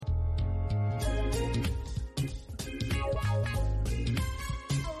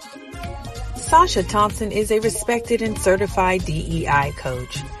Sasha Thompson is a respected and certified DEI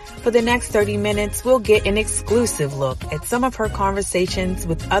coach. For the next 30 minutes, we'll get an exclusive look at some of her conversations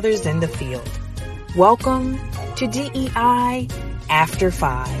with others in the field. Welcome to DEI After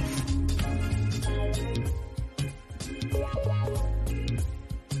 5.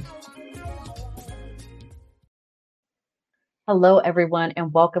 Hello, everyone,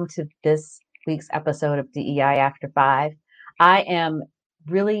 and welcome to this week's episode of DEI After 5. I am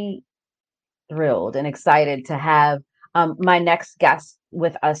really thrilled and excited to have my next guest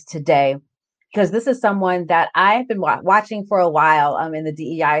with us today, because this is someone that I've been watching for a while in the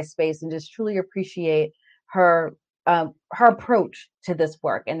DEI space, and just truly appreciate her approach to this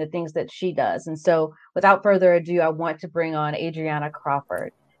work and the things that she does. And so without further ado, I want to bring on Adriana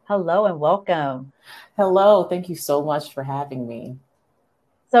Crawford. Hello and welcome. Hello. Thank you so much for having me.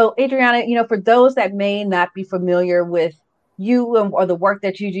 So Adriana, for those that may not be familiar with you or the work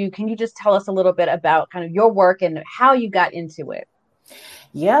that you do, can you just tell us a little bit about kind of your work and how you got into it?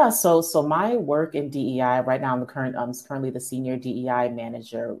 Yeah, so my work in DEI right now, I'm currently the senior DEI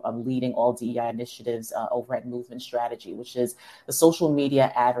manager. I'm leading all DEI initiatives over at Movement Strategy, which is the social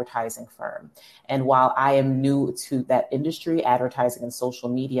media advertising firm. And while I am new to that industry, advertising and social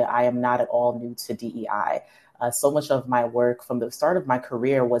media, I am not at all new to DEI. So much of my work from the start of my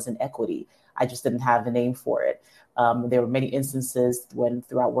career was in equity. I just didn't have a name for it. There were many instances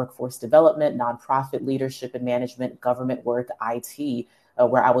throughout workforce development, nonprofit leadership and management, government work, IT,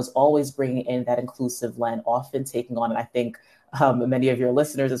 where I was always bringing in that inclusive lens, often taking on, and I think many of your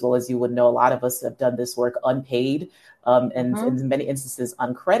listeners, as well as you would know, a lot of us have done this work unpaid and in many instances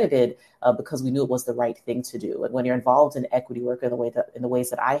uncredited because we knew it was the right thing to do. And when you're involved in equity work in the ways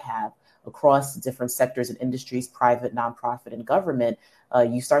that I have across different sectors and industries, private, nonprofit, and government,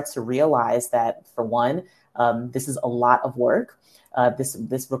 you start to realize that, for one, this is a lot of work.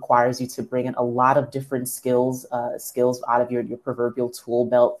 This requires you to bring in a lot of different skills out of your proverbial tool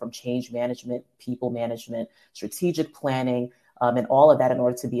belt, from change management, people management, strategic planning, and all of that in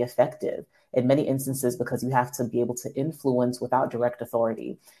order to be effective. In many instances, because you have to be able to influence without direct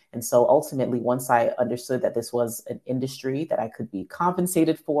authority. And so ultimately, once I understood that this was an industry that I could be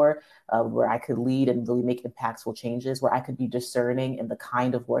compensated for, where I could lead and really make impactful changes, where I could be discerning in the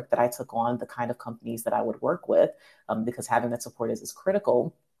kind of work that I took on, the kind of companies that I would work with, because having that support is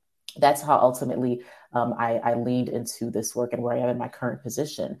critical. That's how ultimately I leaned into this work and where I am in my current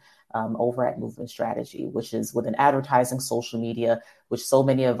position over at Movement Strategy, which is within advertising, social media, which so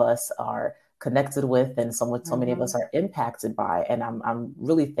many of us are connected with and so many of us are impacted by. And I'm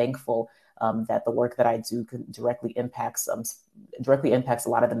really thankful that the work that I do directly impacts a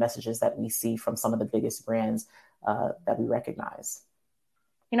lot of the messages that we see from some of the biggest brands that we recognize.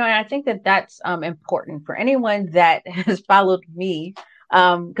 And I think that that's important for anyone that has followed me,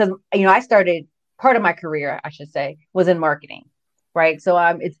 because, I started, part of my career, I should say, was in marketing, right? So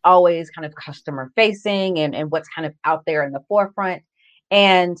it's always kind of customer facing and what's kind of out there in the forefront.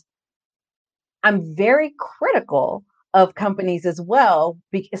 And I'm very critical of companies as well,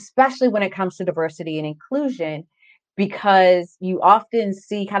 especially when it comes to diversity and inclusion, because you often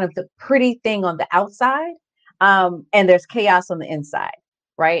see kind of the pretty thing on the outside, and there's chaos on the inside,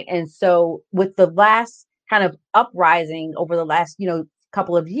 right? And so with the last kind of uprising over the last,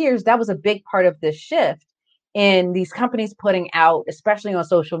 couple of years, that was a big part of this shift in these companies putting out, especially on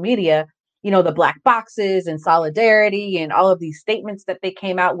social media, the black boxes and solidarity and all of these statements that they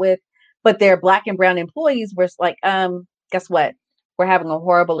came out with. But their Black and brown employees were like, guess what? We're having a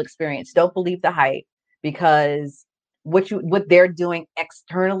horrible experience. Don't believe the hype, because what they're doing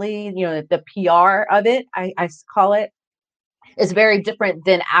externally, the PR of it, I call it, is very different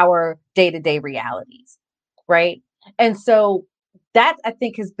than our day-to-day realities, right? And so that, I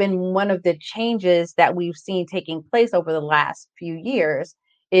think, has been one of the changes that we've seen taking place over the last few years,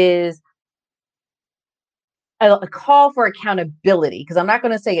 is a call for accountability, because I'm not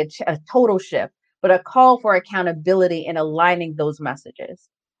going to say a total shift, but a call for accountability in aligning those messages.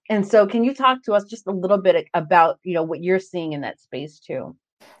 And so can you talk to us just a little bit about, what you're seeing in that space too?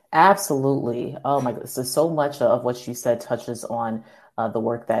 Absolutely. Oh my goodness. So much of what you said touches on the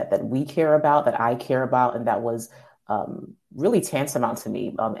work that we care about, that I care about, and that was really tantamount to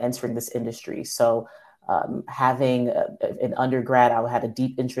me entering this industry. So having an undergrad, I had a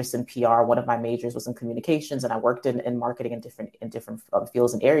deep interest in PR. One of my majors was in communications, and I worked in marketing in different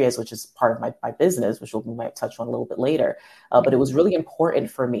fields and areas, which is part of my business, which we might touch on a little bit later. But it was really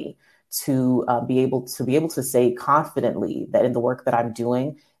important for me to be able to say confidently that in the work that I'm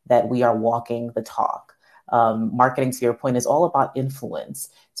doing, that we are walking the talk. Marketing, to your point, is all about influence.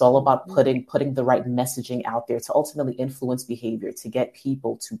 It's It's all about putting the right messaging out there to ultimately influence behavior, to get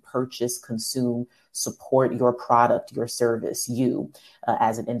people to purchase, consume, support your product, your service, you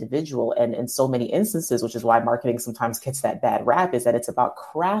as an individual. And in so many instances, which is why marketing sometimes gets that bad rap, is that it's about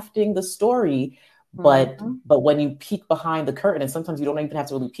crafting the story. But when you peek behind the curtain, and sometimes you don't even have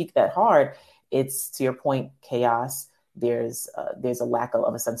to really peek that hard, it's, to your point, chaos. There's a lack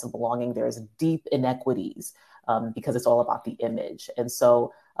of a sense of belonging. There's deep inequities because it's all about the image. And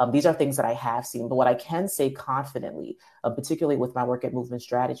so these are things that I have seen. But what I can say confidently, particularly with my work at Movement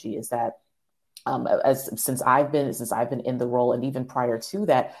Strategy, is that since I've been in the role, and even prior to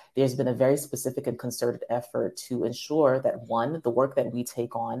that, there's been a very specific and concerted effort to ensure that, one, the work that we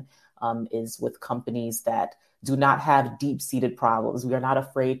take on is with companies that do not have deep-seated problems. We are not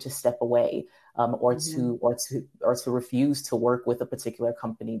afraid to step away or to refuse to work with a particular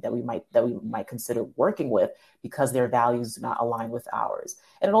company that we might consider working with because their values do not align with ours.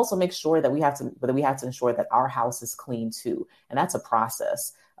 And it also makes sure that we have to ensure that our house is clean too, and that's a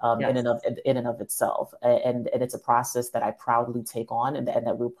process. In and of itself. And it's a process that I proudly take on and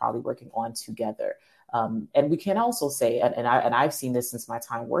that we're probably working on together. And we can also say, and I've seen this since my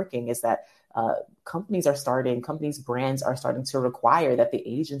time working, is that companies, brands are starting to require that the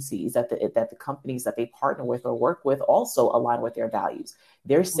agencies, that the companies that they partner with or work with also align with their values.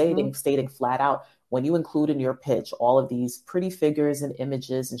 They're stating flat out, when you include in your pitch all of these pretty figures and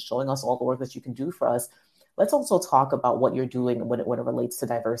images and showing us all the work that you can do for us, let's also talk about what you're doing when it relates to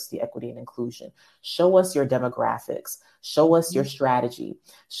diversity, equity, and inclusion. Show us your demographics. Show us your strategy.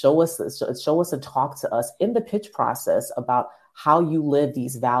 Show us and talk to us in the pitch process about how you live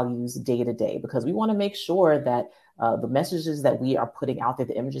these values day to day, because we want to make sure that the messages that we are putting out there,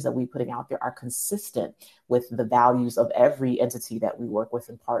 the images that we're putting out there, are consistent with the values of every entity that we work with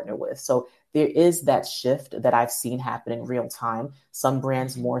and partner with. So there is that shift that I've seen happen in real time, some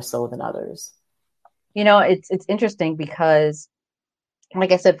brands more so than others. It's interesting because,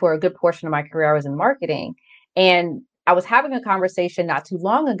 like I said, for a good portion of my career, I was in marketing, and I was having a conversation not too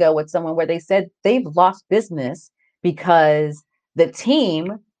long ago with someone where they said they've lost business because the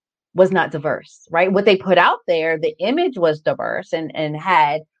team was not diverse, right? What they put out there, the image was diverse and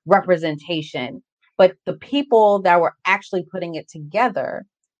had representation, but the people that were actually putting it together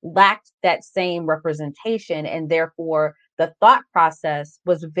lacked that same representation. And therefore the thought process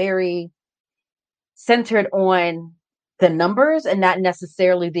was very centered on the numbers and not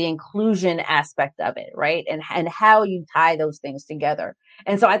necessarily the inclusion aspect of it, right? And how you tie those things together.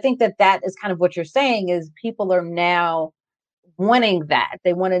 And so I think that is kind of what you're saying, is people are now wanting that.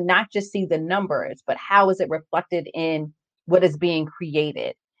 They want to not just see the numbers, but how is it reflected in what is being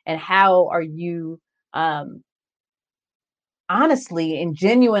created? And how are you honestly and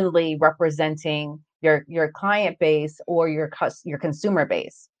genuinely representing your client base or your consumer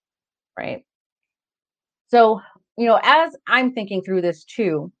base, right? So, as I'm thinking through this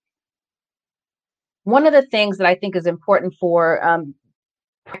too, one of the things that I think is important for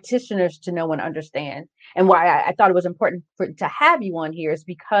practitioners to know and understand, and why I thought it was important to have you on here, is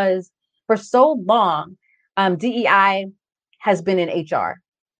because for so long, DEI has been in HR,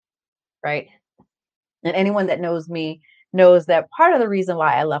 right? And anyone that knows me knows that part of the reason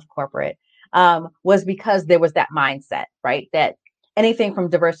why I left corporate was because there was that mindset, right? That anything from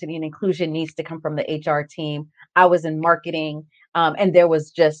diversity and inclusion needs to come from the HR team. I was in marketing, and there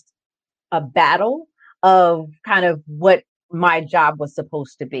was just a battle of kind of what my job was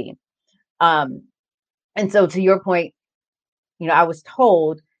supposed to be. And so to your point, I was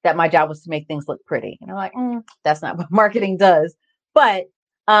told that my job was to make things look pretty. And I'm like, that's not what marketing does. But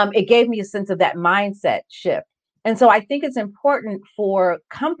it gave me a sense of that mindset shift. And so I think it's important for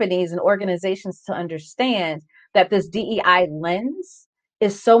companies and organizations to understand that this DEI lens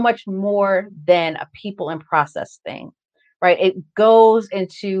is so much more than a people and process thing, right? It goes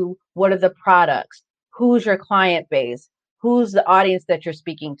into what are the products, who's your client base, who's the audience that you're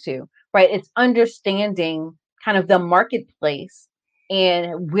speaking to, right? It's understanding kind of the marketplace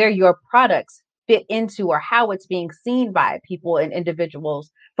and where your products fit into, or how it's being seen by people and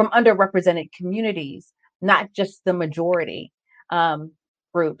individuals from underrepresented communities, not just the majority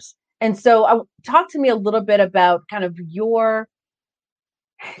groups. And so talk to me a little bit about kind of your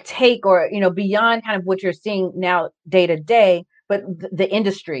take, or, beyond kind of what you're seeing now day to day, but the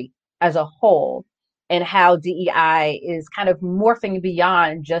industry as a whole, and how DEI is kind of morphing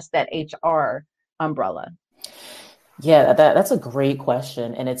beyond just that HR umbrella. Yeah, that's a great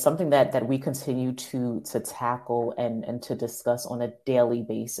question. And it's something that we continue to tackle and to discuss on a daily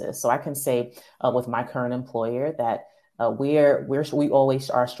basis. So I can say with my current employer that we always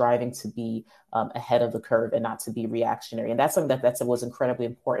are striving to be ahead of the curve and not to be reactionary. And that's something that was incredibly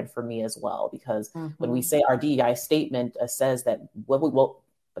important for me as well, because when we say our DEI statement says that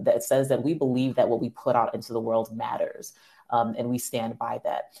that says that we believe that what we put out into the world matters. And we stand by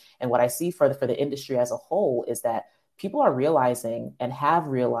that. And what I see for the industry as a whole is that people are realizing and have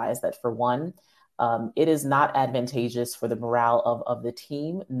realized that, for one, it is not advantageous for the morale of the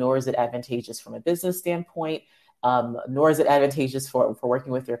team, nor is it advantageous from a business standpoint, nor is it advantageous for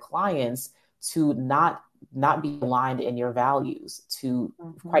working with your clients to not be aligned in your values, to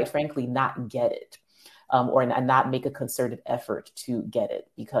quite frankly not get it. Or not make a concerted effort to get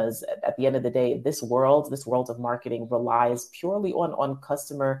it, because at the end of the day, this world of marketing relies purely on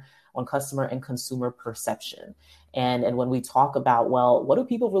customer and consumer perception. And when we talk about, well, what do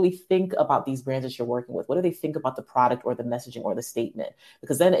people really think about these brands that you're working with? What do they think about the product or the messaging or the statement?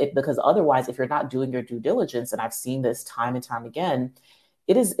 Because otherwise, if you're not doing your due diligence, and I've seen this time and time again,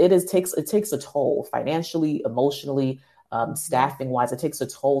 it takes a toll financially, emotionally, staffing wise. It takes a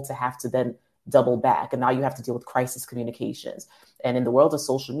toll to have to then double back. And now you have to deal with crisis communications. And in the world of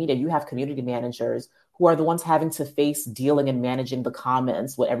social media, you have community managers who are the ones having to face dealing and managing the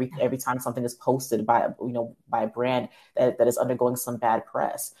comments every time something is posted by a brand that is undergoing some bad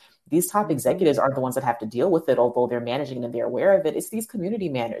press. These top executives aren't the ones that have to deal with it, although they're managing it and they're aware of it. It's these community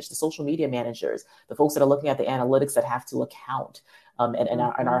managers, the social media managers, the folks that are looking at the analytics that have to account and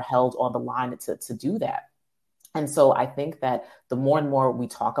are held on the line to do that. And so I think that the more and more we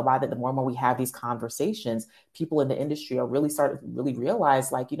talk about it, the more and more we have these conversations, people in the industry are really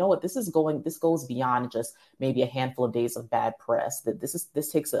realize, like, you know what, this goes beyond just maybe a handful of days of bad press, that this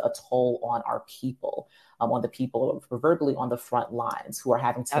takes a toll on our people, on the people proverbially on the front lines who are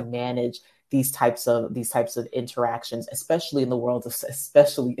having to manage these types of interactions, especially in the world of,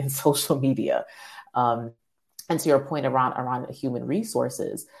 especially in social media. And to your point around human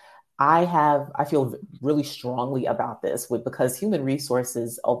resources, I feel really strongly about this because human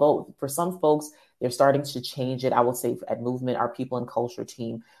resources, although for some folks, they're starting to change it. I would say at Movement, our people and culture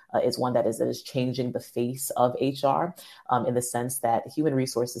team is one that is changing the face of HR in the sense that human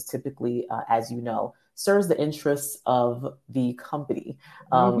resources typically, as you know, serves the interests of the company.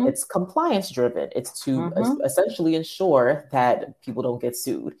 It's compliance driven. It's to essentially ensure that people don't get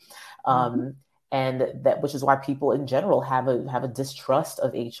sued. And that, which is why people in general have a distrust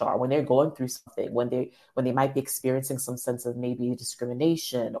of HR when they're going through something, when they might be experiencing some sense of maybe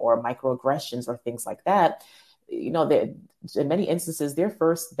discrimination or microaggressions or things like that. In many instances, their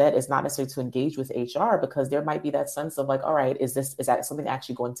first bet is not necessarily to engage with HR, because there might be that sense of like, all right, is that something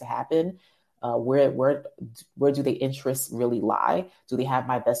actually going to happen? Where do their interests really lie? Do they have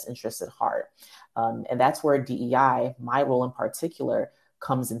my best interests at heart? And that's where DEI, my role in particular,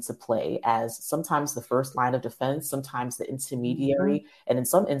 comes into play as sometimes the first line of defense, sometimes the intermediary, and in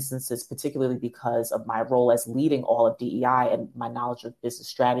some instances, particularly because of my role as leading all of DEI and my knowledge of business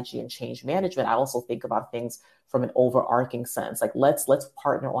strategy and change management, I also think about things from an overarching sense, like let's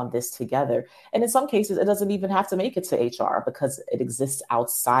partner on this together. And in some cases, it doesn't even have to make it to HR because it exists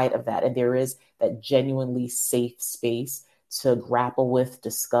outside of that. And there is that genuinely safe space to grapple with,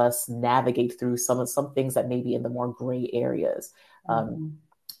 discuss, navigate through some things that may be in the more gray areas.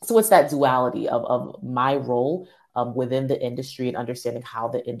 So it's that duality of my role within the industry and understanding how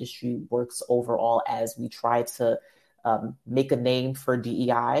the industry works overall as we try to make a name for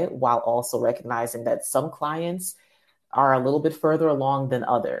DEI, while also recognizing that some clients are a little bit further along than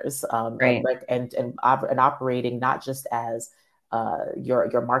others, and operating not just as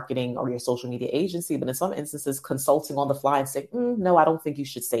your marketing or your social media agency, but in some instances consulting on the fly and saying, no, I don't think you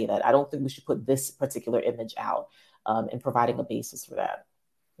should say that. I don't think we should put this particular image out, and providing a basis for that.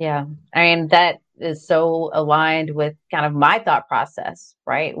 Yeah. I mean, that is so aligned with kind of my thought process,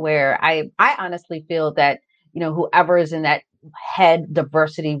 right? Where I honestly feel that, whoever is in that head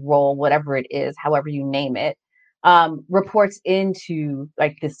diversity role, whatever it is, however you name it, reports into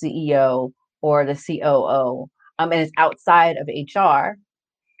like the CEO or the COO, and it's outside of HR.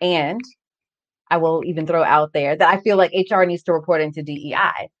 And I will even throw out there that I feel like HR needs to report into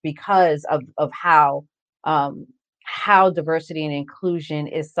DEI because of how diversity and inclusion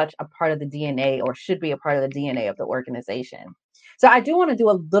is such a part of the DNA, or should be a part of the DNA of the organization. So I do want to do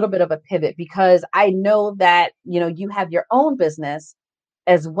a little bit of a pivot, because I know that, you have your own business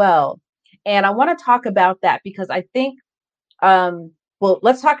as well. And I want to talk about that because I think, well,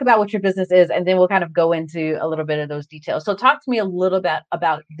 let's talk about what your business is, and then we'll kind of go into a little bit of those details. So talk to me a little bit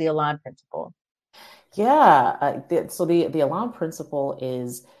about the Align Principle. Yeah. So the Align Principle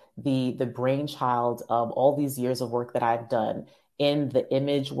is the brainchild of all these years of work that I've done in the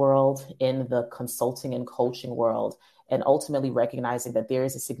image world, in the consulting and coaching world, and ultimately recognizing that there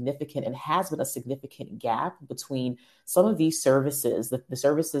is a significant and has been a significant gap between some of these services, the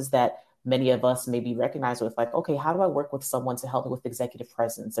services that many of us may be recognized with, like, okay, how do I work with someone to help me with executive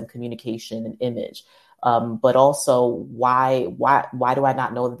presence and communication and image? But also, why do I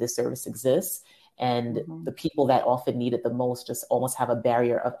not know that this service exists? And the people that often need it the most just almost have a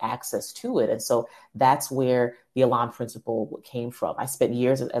barrier of access to it. And so that's where the Elan principle came from. I spent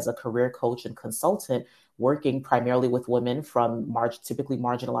years as a career coach and consultant working primarily with women from typically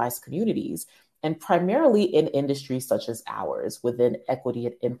marginalized communities, and primarily in industries such as ours within equity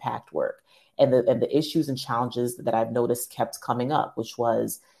and impact work. And the issues and challenges that I've noticed kept coming up, which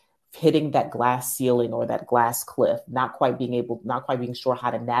was hitting that glass ceiling or that glass cliff, not quite being sure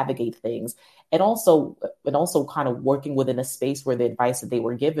how to navigate things. And also kind of working within a space where the advice that they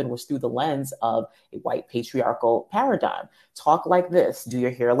were given was through the lens of a white patriarchal paradigm. Talk like this, do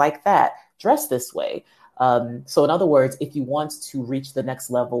your hair like that, dress this way. So in other words, if you want to reach the next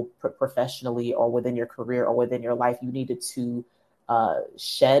level professionally or within your career or within your life, you needed to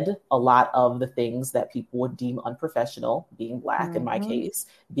shed a lot of the things that people would deem unprofessional, being Black in my case,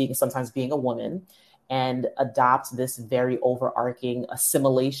 sometimes being a woman, and adopt this very overarching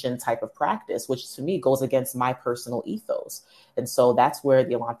assimilation type of practice, which to me goes against my personal ethos. And so that's where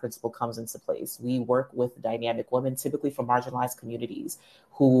the Elan principle comes into place. We work with dynamic women, typically from marginalized communities,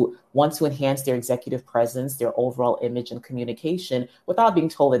 who want to enhance their executive presence, their overall image and communication, without being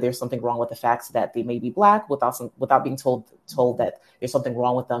told that there's something wrong with the fact that they may be Black, without being told that there's something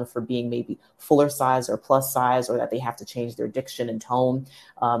wrong with them for being maybe fuller size or plus size, or that they have to change their diction and tone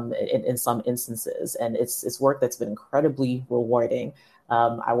in some instances. And it's work that's been incredibly rewarding.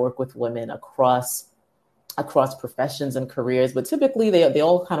 I work with women across professions and careers, but typically they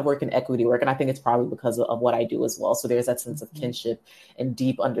all kind of work in equity work. And I think it's probably because of what I do as well. So there's that sense of kinship and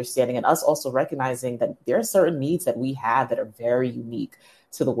deep understanding, and us also recognizing that there are certain needs that we have that are very unique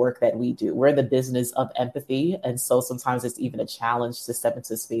to the work that we do. We're in the business of empathy. And so sometimes it's even a challenge to step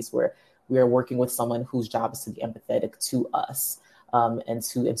into a space where we are working with someone whose job is to be empathetic to us, and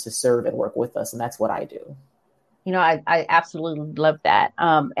to serve and work with us. And that's what I do. I absolutely love that.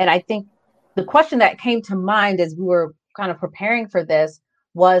 And I think the question that came to mind as we were kind of preparing for this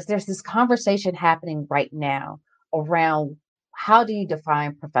was, there's this conversation happening right now around how do you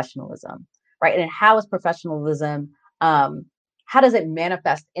define professionalism, right? And how is professionalism, how does it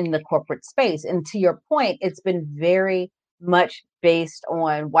manifest in the corporate space? And to your point, it's been very much based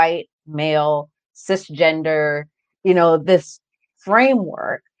on white, male, cisgender, this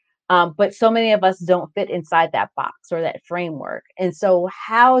framework. But so many of us don't fit inside that box or that framework. And so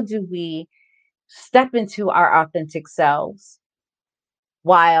how do we step into our authentic selves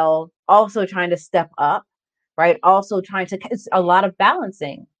while also trying to step up, right? Also it's a lot of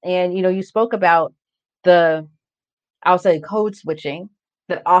balancing. And, you spoke about I'll say code switching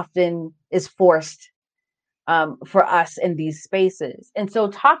that often is forced for us in these spaces. And so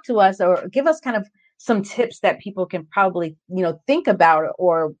talk to us, or give us kind of some tips that people can probably, think about,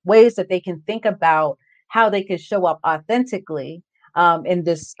 or ways that they can think about how they can show up authentically in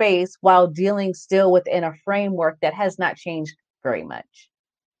this space while dealing still within a framework that has not changed very much.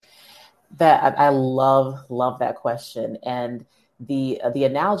 That I love that question. And the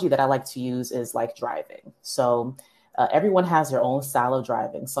analogy that I like to use is like driving. So everyone has their own style of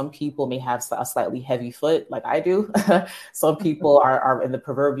driving. Some people may have a slightly heavy foot, like I do. Some people are in the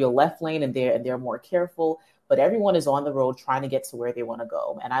proverbial left lane and they're more careful. But everyone is on the road trying to get to where they want to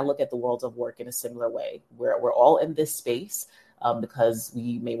go. And I look at the world of work in a similar way, where we're all in this space because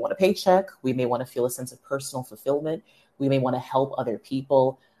we may want a paycheck, we may want to feel a sense of personal fulfillment, we may want to help other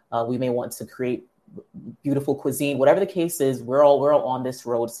people, we may want to create beautiful cuisine. Whatever the case is, we're all on this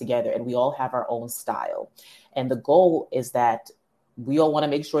road together, and we all have our own style. And the goal is that we all want to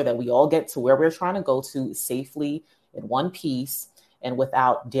make sure that we all get to where we're trying to go to safely, in one piece, and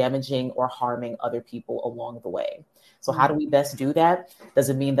without damaging or harming other people along the way. So how do we best do that? Does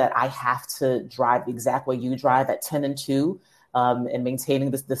it mean that I have to drive the exact way you drive at 10 and 2 and maintaining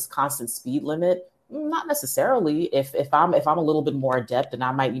this constant speed limit? Not necessarily. If I'm a little bit more adept, and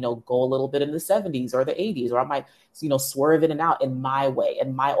I might, go a little bit in the 70s or the 80s, or I might, swerve in and out in my way,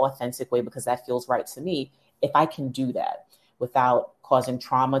 in my authentic way, because that feels right to me. If I can do that without causing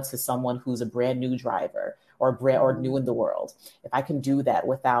trauma to someone who's a brand new driver or new in the world, if I can do that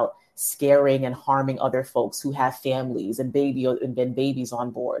without scaring and harming other folks who have families and babies on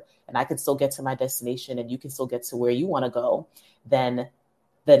board, and I can still get to my destination and you can still get to where you want to go, then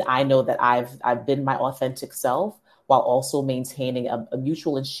I know that I've been my authentic self, while also maintaining a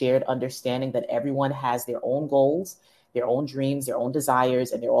mutual and shared understanding that everyone has their own goals, their own dreams, their own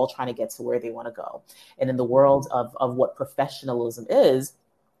desires, and they're all trying to get to where they want to go. And in the world of what professionalism is,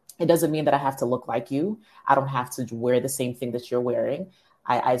 it doesn't mean that I have to look like you. I don't have to wear the same thing that you're wearing.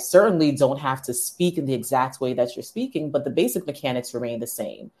 I certainly don't have to speak in the exact way that you're speaking, but the basic mechanics remain the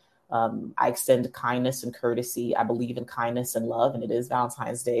same. I extend kindness and courtesy. I believe in kindness and love, and it is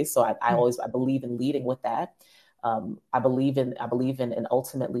Valentine's Day, so I believe in leading with that. I believe in and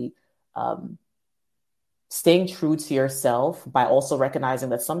ultimately staying true to yourself by also recognizing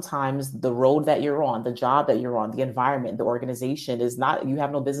that sometimes the road that you're on, the job that you're on, the environment, the organization is not, you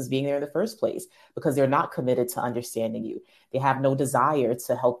have no business being there in the first place because they're not committed to understanding you. They have no desire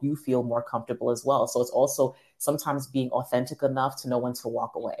to help you feel more comfortable as well. So it's also sometimes being authentic enough to know when to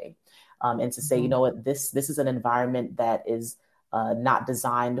walk away, and to say, you know what, this is an environment that is not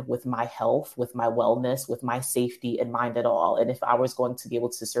designed with my health, with my wellness, with my safety in mind at all. And if I was going to be able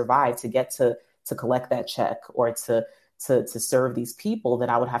to survive, to get to collect that check or to serve these people, then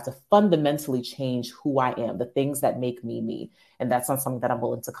I would have to fundamentally change who I am, the things that make me me. And that's not something that I'm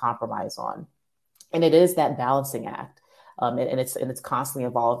willing to compromise on. And it is that balancing act. And it's constantly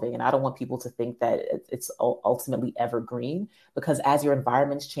evolving. And I don't want people to think that it's ultimately evergreen, because as your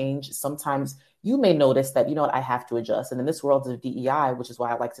environments change, sometimes you may notice that, you know what, I have to adjust. And in this world of DEI, which is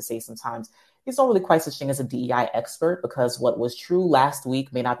why I like to say sometimes it's not really quite such thing as a DEI expert, because what was true last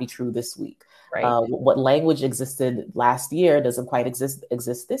week may not be true this week. Right. What language existed last year doesn't quite exist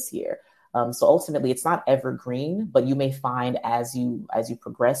this year. So ultimately, it's not evergreen, but you may find as you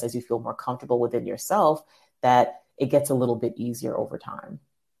progress, as you feel more comfortable within yourself, that it gets a little bit easier over time.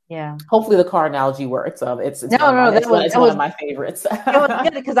 Yeah. Hopefully the car analogy works. It's one of my favorites. It was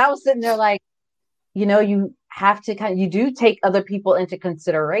good because I was sitting there like, you have to you do take other people into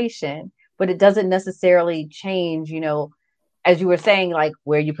consideration, but it doesn't necessarily change, as you were saying, like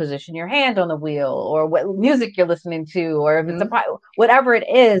where you position your hand on the wheel or what music you're listening to, or if it's whatever it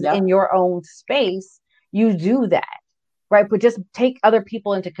is in your own space, you do that. Right. But just take other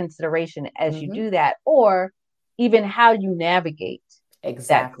people into consideration as you do that, or even how you navigate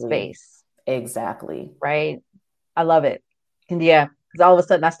that space. Exactly. Right. I love it. And because all of a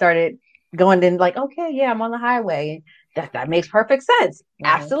sudden I started going in like, okay, yeah, I'm on the highway. That makes perfect sense.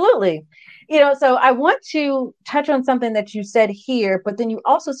 Absolutely. So I want to touch on something that you said here, but then you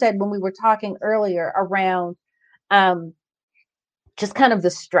also said when we were talking earlier around just kind of the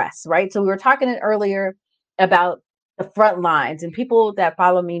stress, right? So we were talking earlier about the front lines, and people that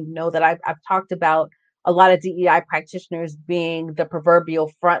follow me know that I've talked about a lot of DEI practitioners being the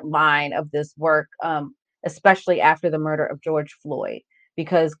proverbial front line of this work, especially after the murder of George Floyd,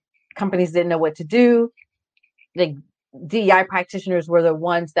 because companies didn't know what to do. The DEI practitioners were the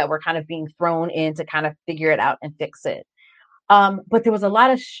ones that were kind of being thrown in to kind of figure it out and fix it. But there was a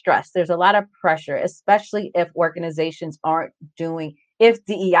lot of stress. There's a lot of pressure, especially if organizations if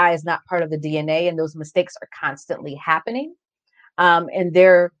DEI is not part of the DNA, and those mistakes are constantly happening. And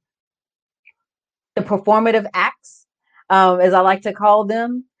the performative acts, as I like to call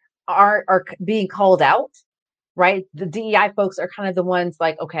them, are being called out, right? The DEI folks are kind of the ones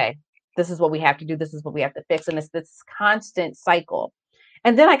like, okay, this is what we have to do. This is what we have to fix. And it's this constant cycle.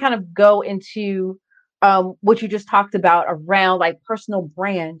 And then I kind of go into what you just talked about around like personal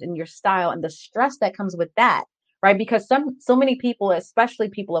brand and your style and the stress that comes with that, right? Because so many people, especially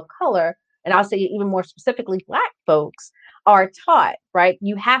people of color, and I'll say even more specifically Black folks, are taught, right?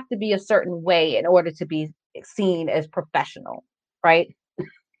 You have to be a certain way in order to be seen as professional, right?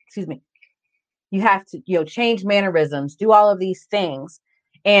 Excuse me. You have to, change mannerisms, do all of these things.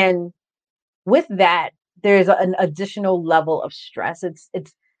 And with that, there's an additional level of stress.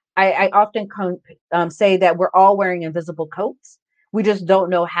 I often say that we're all wearing invisible coats. We just don't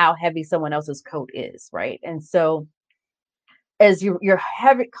know how heavy someone else's coat is, right? And so, as you're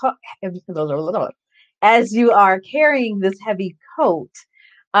heavy, as you are carrying this heavy coat,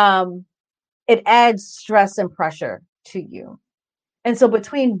 it adds stress and pressure to you. And so,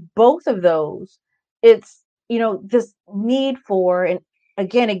 between both of those, it's this need for, and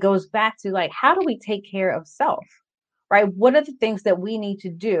again, it goes back to like, how do we take care of self, right? What are the things that we need to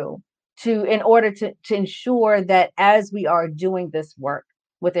do in order to ensure that as we are doing this work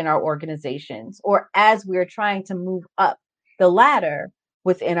within our organizations, or as we are trying to move up the ladder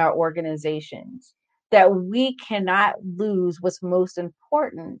within our organizations, that we cannot lose what's most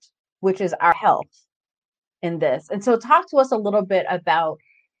important, which is our health in this. And so talk to us a little bit about,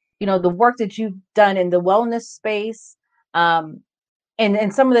 the work that you've done in the wellness space, and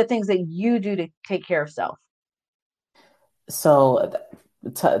some of the things that you do to take care of self. So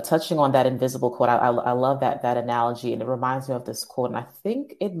touching on that invisible quote, I love that analogy, and it reminds me of this quote. And I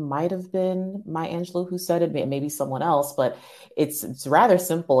think it might have been Maya Angelou who said it, maybe someone else, but it's rather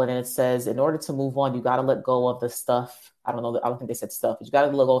simple. And it says, in order to move on, you got to let go of the stuff. I don't know. I don't think they said stuff, but you got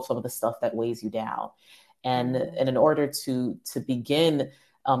to let go of some of the stuff that weighs you down. And in order to begin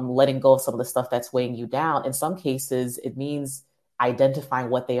letting go of some of the stuff that's weighing you down, in some cases, it means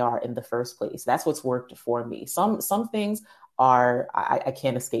identifying what they are in the first place. That's what's worked for me. Some things are I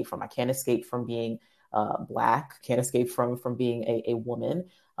can't escape from. I can't escape from being Black. Can't escape from being a woman,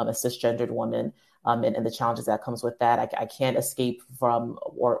 a cisgendered woman, and the challenges that comes with that. I can't escape from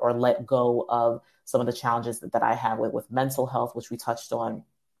or let go of some of the challenges that I have with mental health, which we touched on.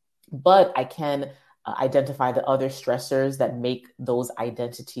 But I can identify the other stressors that make those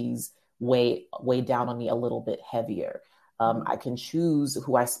identities weigh down on me a little bit heavier. I can choose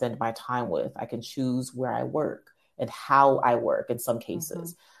who I spend my time with. I can choose where I work and how I work in some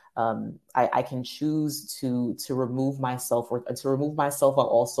cases. I can choose to remove myself while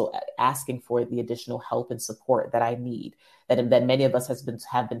also asking for the additional help and support that I need, that many of us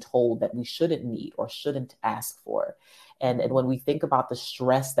have been told that we shouldn't need or shouldn't ask for. And when we think about the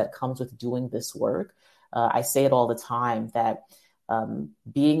stress that comes with doing this work, I say it all the time that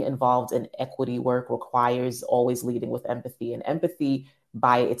being involved in equity work requires always leading with empathy. And empathy,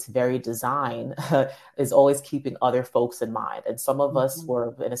 by its very design, is always keeping other folks in mind. And some of us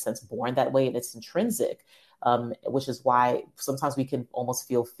were, in a sense, born that way, and it's intrinsic, which is why sometimes we can almost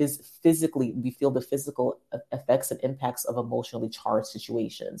feel we feel the physical effects and impacts of emotionally charged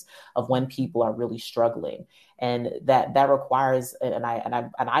situations, of when people are really struggling. And that requires, and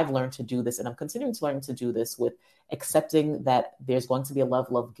I've learned to do this, and I'm continuing to learn to do this, with accepting that there's going to be a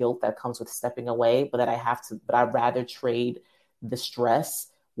level of guilt that comes with stepping away, but I'd rather trade the stress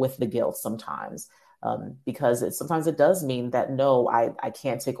with the guilt sometimes, because sometimes it does mean that, no, I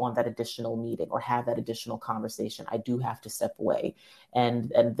can't take on that additional meeting or have that additional conversation. I do have to step away, and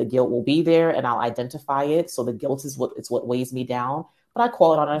the guilt will be there, and I'll identify it. So the guilt is what weighs me down, but I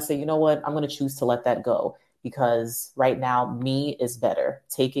call it out and I say, you know what, I'm going to choose to let that go, because right now me is better.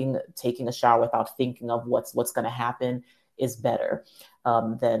 Taking a shower without thinking of what's going to happen is better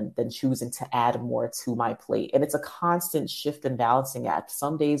than choosing to add more to my plate. And it's a constant shift and balancing act.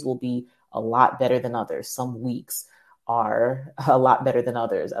 Some days will be a lot better than others. Some weeks are a lot better than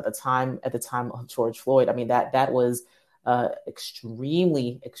others. At the time of George Floyd, I mean, that was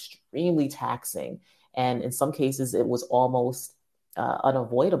extremely, extremely taxing. And in some cases, it was almost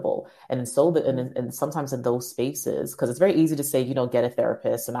unavoidable. And and sometimes in those spaces, because it's very easy to say, get a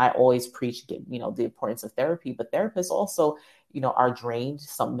therapist. And I always preach, the importance of therapy, but therapists also, are drained.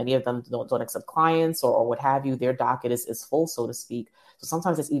 Many of them don't accept clients or what have you. Their docket is full, so to speak. So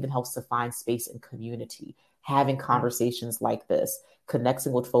sometimes it even helps to find space and community, having conversations like this,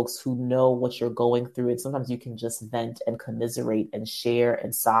 connecting with folks who know what you're going through. And sometimes you can just vent and commiserate and share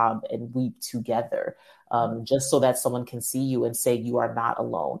and sob and weep together, just so that someone can see you and say, you are not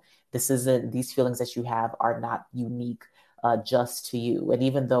alone. These feelings that you have are not unique just to you. And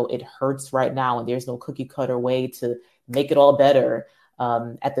even though it hurts right now and there's no cookie cutter way to make it all better,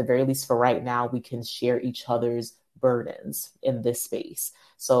 at the very least for right now, we can share each other's burdens in this space.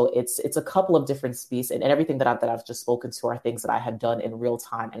 So it's a couple of different species, and everything that I've just spoken to are things that I have done in real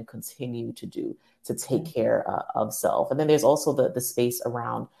time and continue to do to take care of self. And then there's also the space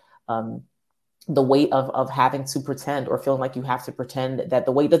around the weight of having to pretend, or feeling like you have to pretend that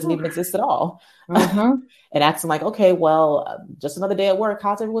the weight doesn't even exist at all. And acting like, okay, well, just another day at work.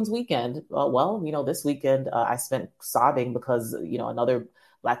 How's everyone's weekend? Well, this weekend I spent sobbing because, another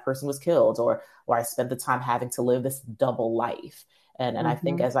Black person was killed, or I spent the time having to live this double life. And I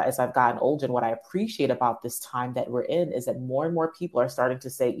think as I've gotten older, and what I appreciate about this time that we're in is that more and more people are starting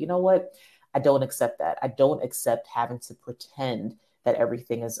to say, you know what? I don't accept that. I don't accept having to pretend that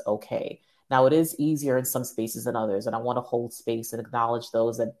everything is okay. Now, it is easier in some spaces than others, and I want to hold space and acknowledge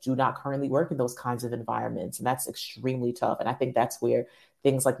those that do not currently work in those kinds of environments. And that's extremely tough. And I think that's where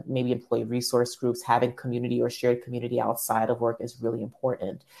things like maybe employee resource groups, having community or shared community outside of work is really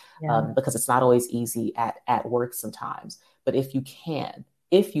important, because it's not always easy at work sometimes. But if you can,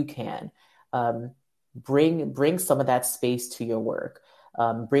 bring some of that space to your work.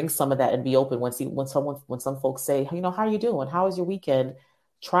 Bring some of that and be open when some folks say, hey, how are you doing? How was your weekend?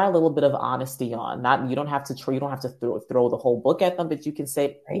 Try a little bit of honesty on. You don't have to throw the whole book at them, but you can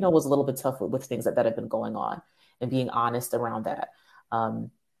say, it was a little bit tough with things that have been going on, and being honest around that.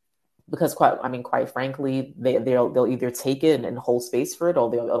 because quite frankly, they'll either take it and hold space for it,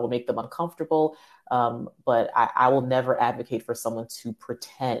 or it'll make them uncomfortable. But I will never advocate for someone to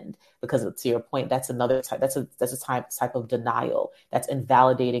pretend, because to your point, that's another type. That's a type of denial. That's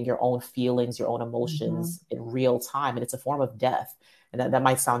invalidating your own feelings, your own emotions in real time, and it's a form of death. And that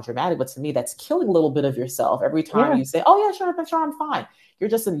might sound dramatic, but to me, that's killing a little bit of yourself every time you say, "Oh yeah, sure, I'm fine."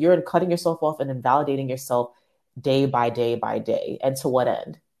 You're cutting yourself off and invalidating yourself day by day by day, and to what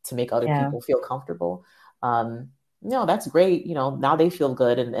end? To make other people feel comfortable. No, that's great. Now they feel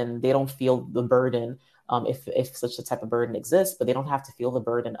good, and they don't feel the burden, if such a type of burden exists, but they don't have to feel the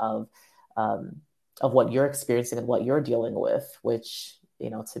burden of what you're experiencing and what you're dealing with, which,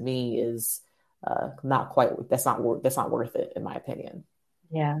 to me is that's not worth it, in my opinion.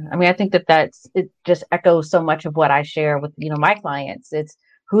 Yeah. I mean, I think it just echoes so much of what I share with, my clients. It's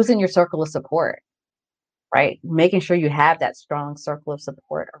who's in your circle of support, right? Making sure you have that strong circle of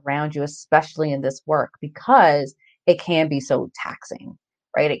support around you, especially in this work, because it can be so taxing,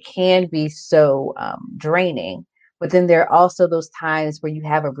 right? It can be so draining. But then there are also those times where you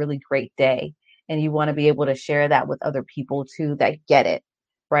have a really great day and you want to be able to share that with other people too that get it,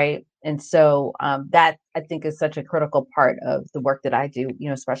 right? And so that, I think, is such a critical part of the work that I do,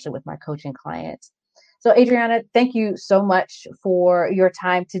 especially with my coaching clients. So Adriana, thank you so much for your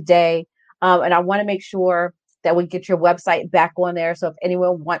time today. And I want to make sure that we get your website back on there. So if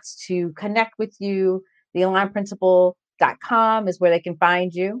anyone wants to connect with you, thealignedprinciple.com is where they can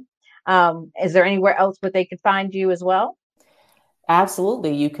find you. Is there anywhere else where they can find you as well?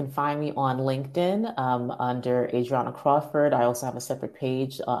 Absolutely. You can find me on LinkedIn under Adriana Crawford. I also have a separate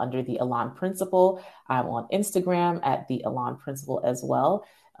page under the Aligned Principle. I'm on Instagram at the Aligned Principle as well.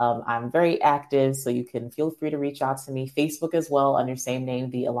 I'm very active, so you can feel free to reach out to me. Facebook as well, under same name,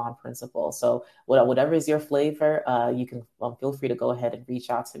 the Aligned Principle. So whatever is your flavor, you can feel free to go ahead and reach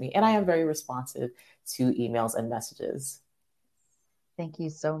out to me. And I am very responsive to emails and messages. Thank you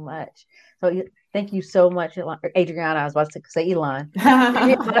so much. So thank you so much, Adriana. I was about to say Elon,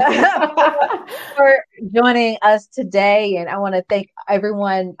 for joining us today. And I want to thank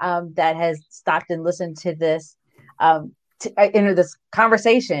everyone that has stopped and listened to this, into this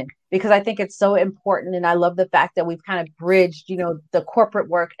conversation, because I think it's so important. And I love the fact that we've kind of bridged, the corporate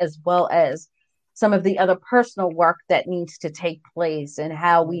work as well as some of the other personal work that needs to take place, and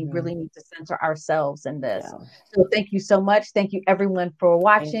how we really need to center ourselves in this. Yeah. So thank you so much. Thank you everyone for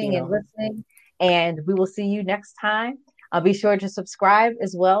watching and listening, and we will see you next time. Be sure to subscribe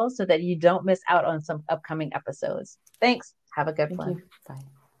as well so that you don't miss out on some upcoming episodes. Thanks. Have a good one.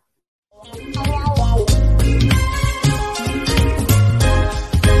 Bye.